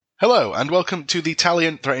Hello, and welcome to the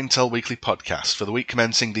Talion Threat Intel Weekly Podcast for the week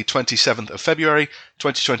commencing the 27th of February,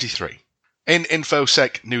 2023. In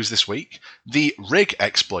InfoSec news this week, the RIG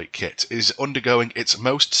exploit kit is undergoing its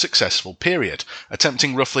most successful period,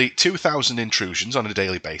 attempting roughly 2,000 intrusions on a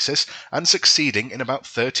daily basis and succeeding in about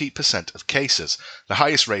 30% of cases, the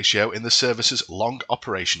highest ratio in the service's long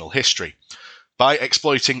operational history. By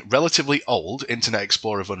exploiting relatively old Internet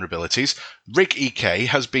Explorer vulnerabilities, RigEK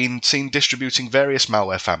has been seen distributing various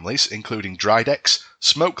malware families, including Dridex,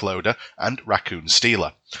 SmokeLoader, and Raccoon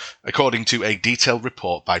Stealer, according to a detailed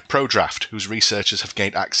report by ProDraft, whose researchers have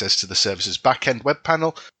gained access to the service's back-end web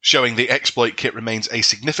panel, showing the exploit kit remains a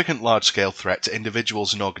significant large-scale threat to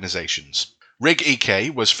individuals and organizations.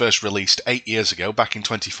 RigEK was first released 8 years ago, back in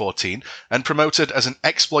 2014, and promoted as an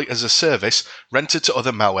exploit as a service rented to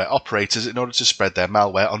other malware operators in order to spread their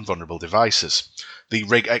malware on vulnerable devices. The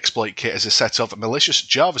RIG exploit kit is a set of malicious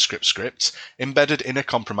JavaScript scripts embedded in a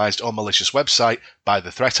compromised or malicious website by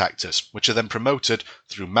the threat actors, which are then promoted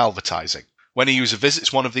through malvertising. When a user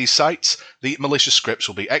visits one of these sites, the malicious scripts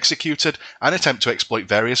will be executed and attempt to exploit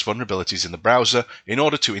various vulnerabilities in the browser in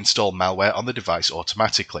order to install malware on the device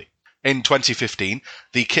automatically. In 2015,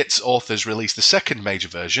 the kit's authors released the second major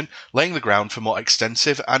version, laying the ground for more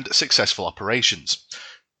extensive and successful operations.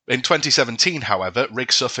 In 2017, however,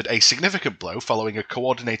 RIG suffered a significant blow following a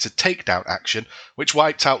coordinated takedown action which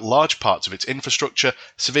wiped out large parts of its infrastructure,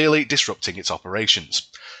 severely disrupting its operations.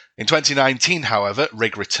 In 2019, however,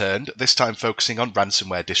 RIG returned, this time focusing on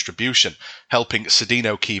ransomware distribution, helping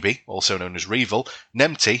Sedino Kibi, also known as Revil,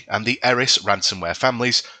 Nemty, and the Eris ransomware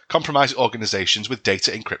families compromise organizations with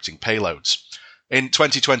data encrypting payloads. In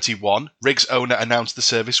 2021, RIG's owner announced the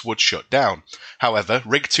service would shut down. However,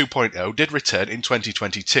 RIG 2.0 did return in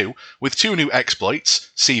 2022 with two new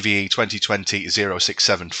exploits, CVE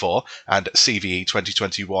 2020-0674 and CVE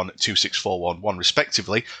 2021-26411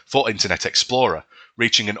 respectively, for Internet Explorer,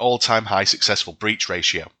 reaching an all-time high successful breach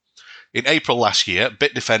ratio. In April last year,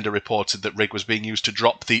 Bitdefender reported that RIG was being used to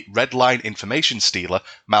drop the Redline Information Stealer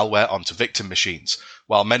malware onto victim machines.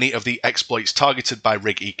 While many of the exploits targeted by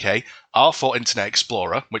RigEK are for Internet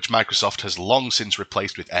Explorer, which Microsoft has long since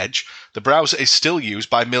replaced with Edge, the browser is still used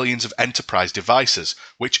by millions of enterprise devices,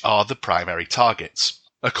 which are the primary targets.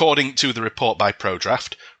 According to the report by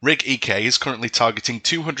ProDraft, RigEK is currently targeting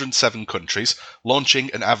 207 countries,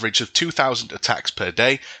 launching an average of 2,000 attacks per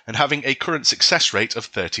day and having a current success rate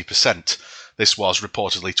of 30%. This was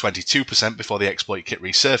reportedly 22% before the exploit kit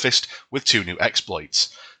resurfaced with two new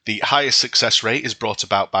exploits. The highest success rate is brought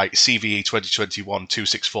about by CVE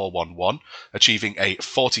 2021-26411, achieving a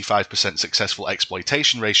 45% successful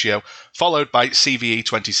exploitation ratio, followed by CVE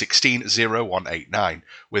 2016-0189,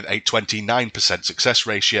 with a 29% success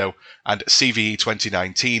ratio, and CVE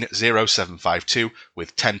 2019-0752,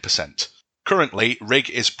 with 10%. Currently, RIG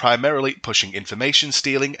is primarily pushing information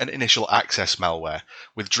stealing and initial access malware,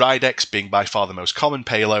 with Dridex being by far the most common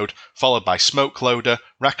payload, followed by SmokeLoader,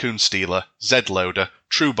 Raccoon Stealer, Zloader,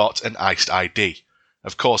 TrueBot, and IcedID.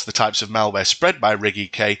 Of course, the types of malware spread by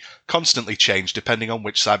RigEK constantly change depending on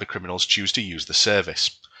which cybercriminals choose to use the service.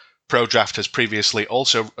 ProDraft has previously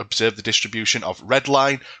also observed the distribution of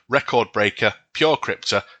Redline, Recordbreaker,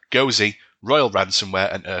 PureCryptor, Gozi, Royal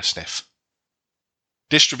Ransomware, and Ursnif.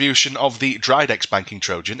 Distribution of the Dridex banking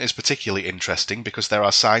Trojan is particularly interesting because there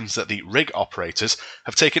are signs that the RIG operators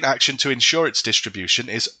have taken action to ensure its distribution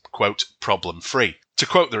is, quote, problem-free. To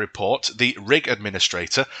quote the report, the RIG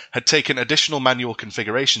administrator had taken additional manual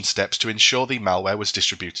configuration steps to ensure the malware was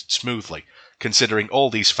distributed smoothly. Considering all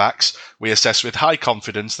these facts, we assess with high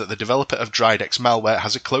confidence that the developer of Dridex malware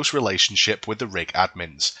has a close relationship with the RIG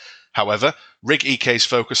admins. However, RigEK's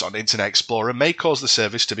focus on Internet Explorer may cause the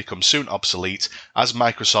service to become soon obsolete, as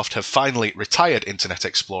Microsoft have finally retired Internet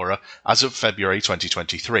Explorer as of February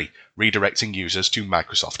 2023, redirecting users to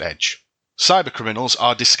Microsoft Edge. Cybercriminals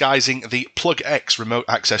are disguising the PlugX remote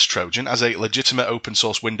access Trojan as a legitimate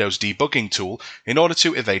open-source Windows debugging tool in order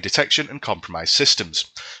to evade detection and compromise systems.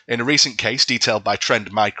 In a recent case detailed by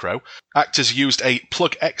Trend Micro, actors used a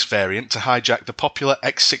PlugX variant to hijack the popular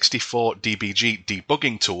X64DBG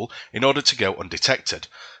debugging tool in order to go undetected.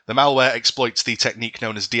 The malware exploits the technique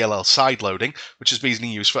known as DLL sideloading, which has been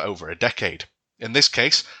used for over a decade. In this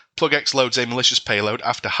case, PlugX loads a malicious payload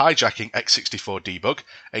after hijacking X64Debug,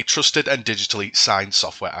 a trusted and digitally signed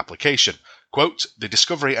software application. Quote, the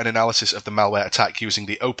discovery and analysis of the malware attack using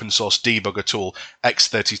the open-source debugger tool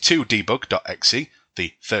X32Debug.exe,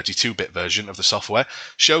 the 32-bit version of the software,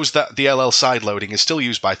 shows that DLL sideloading is still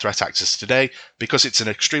used by threat actors today because it's an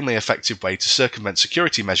extremely effective way to circumvent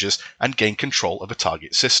security measures and gain control of a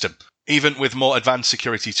target system. Even with more advanced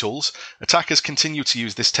security tools, attackers continue to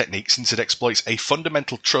use this technique since it exploits a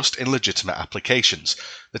fundamental trust in legitimate applications.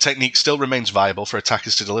 The technique still remains viable for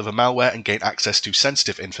attackers to deliver malware and gain access to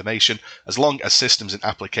sensitive information as long as systems and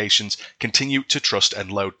applications continue to trust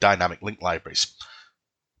and load dynamic link libraries.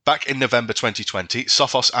 Back in November 2020,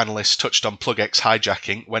 Sophos analysts touched on PlugX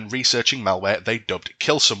hijacking when researching malware they dubbed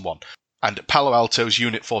Kill Someone, and Palo Alto's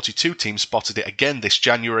Unit 42 team spotted it again this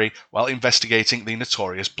January while investigating the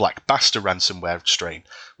notorious Black Basta ransomware strain,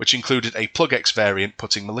 which included a PlugX variant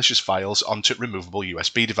putting malicious files onto removable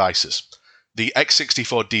USB devices. The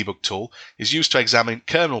x64 debug tool is used to examine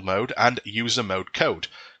kernel mode and user mode code,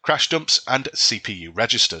 crash dumps, and CPU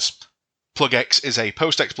registers. PlugX is a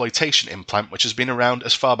post-exploitation implant which has been around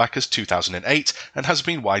as far back as 2008 and has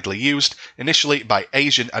been widely used, initially by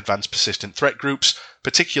Asian Advanced Persistent Threat Groups,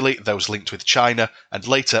 particularly those linked with China, and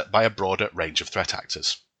later by a broader range of threat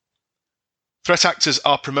actors. Threat actors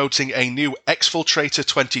are promoting a new Exfiltrator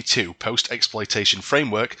 22 post-exploitation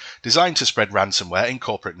framework designed to spread ransomware in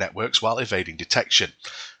corporate networks while evading detection.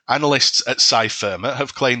 Analysts at Cypherma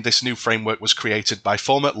have claimed this new framework was created by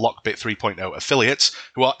former Lockbit 3.0 affiliates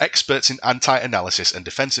who are experts in anti-analysis and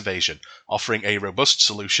defense evasion, offering a robust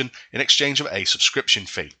solution in exchange of a subscription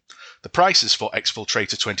fee. The prices for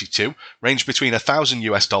Exfiltrator 22 range between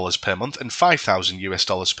 $1,000 per month and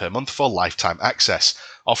 $5,000 per month for lifetime access,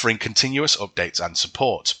 offering continuous updates and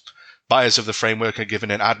support. Buyers of the framework are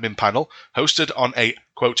given an admin panel hosted on a,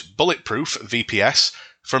 quote, bulletproof VPS,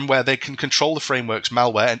 from where they can control the framework's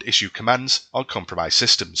malware and issue commands on compromised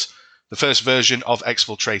systems. The first version of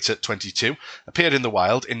Exfiltrator 22 appeared in the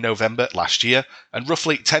wild in November last year, and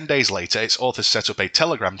roughly 10 days later its authors set up a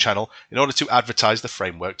Telegram channel in order to advertise the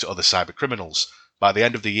framework to other cybercriminals. By the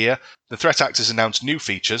end of the year, the threat actors announced new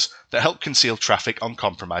features that help conceal traffic on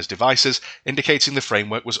compromised devices, indicating the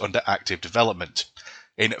framework was under active development.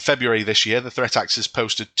 In February this year, the threat actors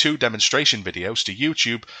posted 2 demonstration videos to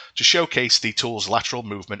YouTube to showcase the tool's lateral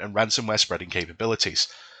movement and ransomware spreading capabilities.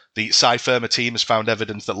 The Cypherma team has found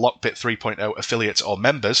evidence that Lockbit 3.0 affiliates or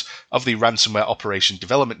members of the ransomware operation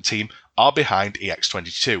development team are behind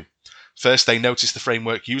EX22. First, they noticed the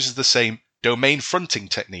framework uses the same domain fronting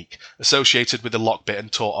technique associated with the Lockbit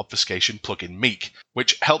and Tor obfuscation plugin Meek,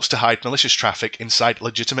 which helps to hide malicious traffic inside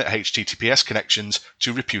legitimate HTTPS connections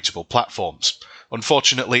to reputable platforms.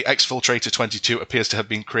 Unfortunately, Exfiltrator 22 appears to have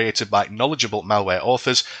been created by knowledgeable malware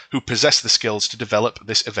authors who possess the skills to develop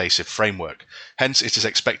this evasive framework. Hence, it is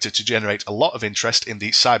expected to generate a lot of interest in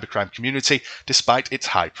the cybercrime community despite its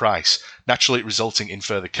high price, naturally resulting in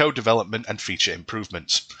further code development and feature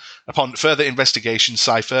improvements. Upon further investigation,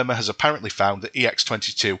 Cypherma has apparently found that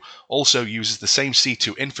EX22 also uses the same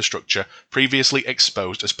C2 infrastructure previously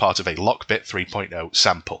exposed as part of a Lockbit 3.0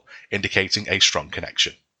 sample, indicating a strong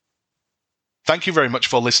connection. Thank you very much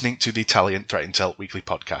for listening to the Talion Threat Intel Weekly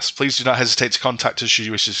Podcast. Please do not hesitate to contact us should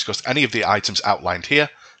you wish to discuss any of the items outlined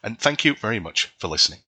here, and thank you very much for listening.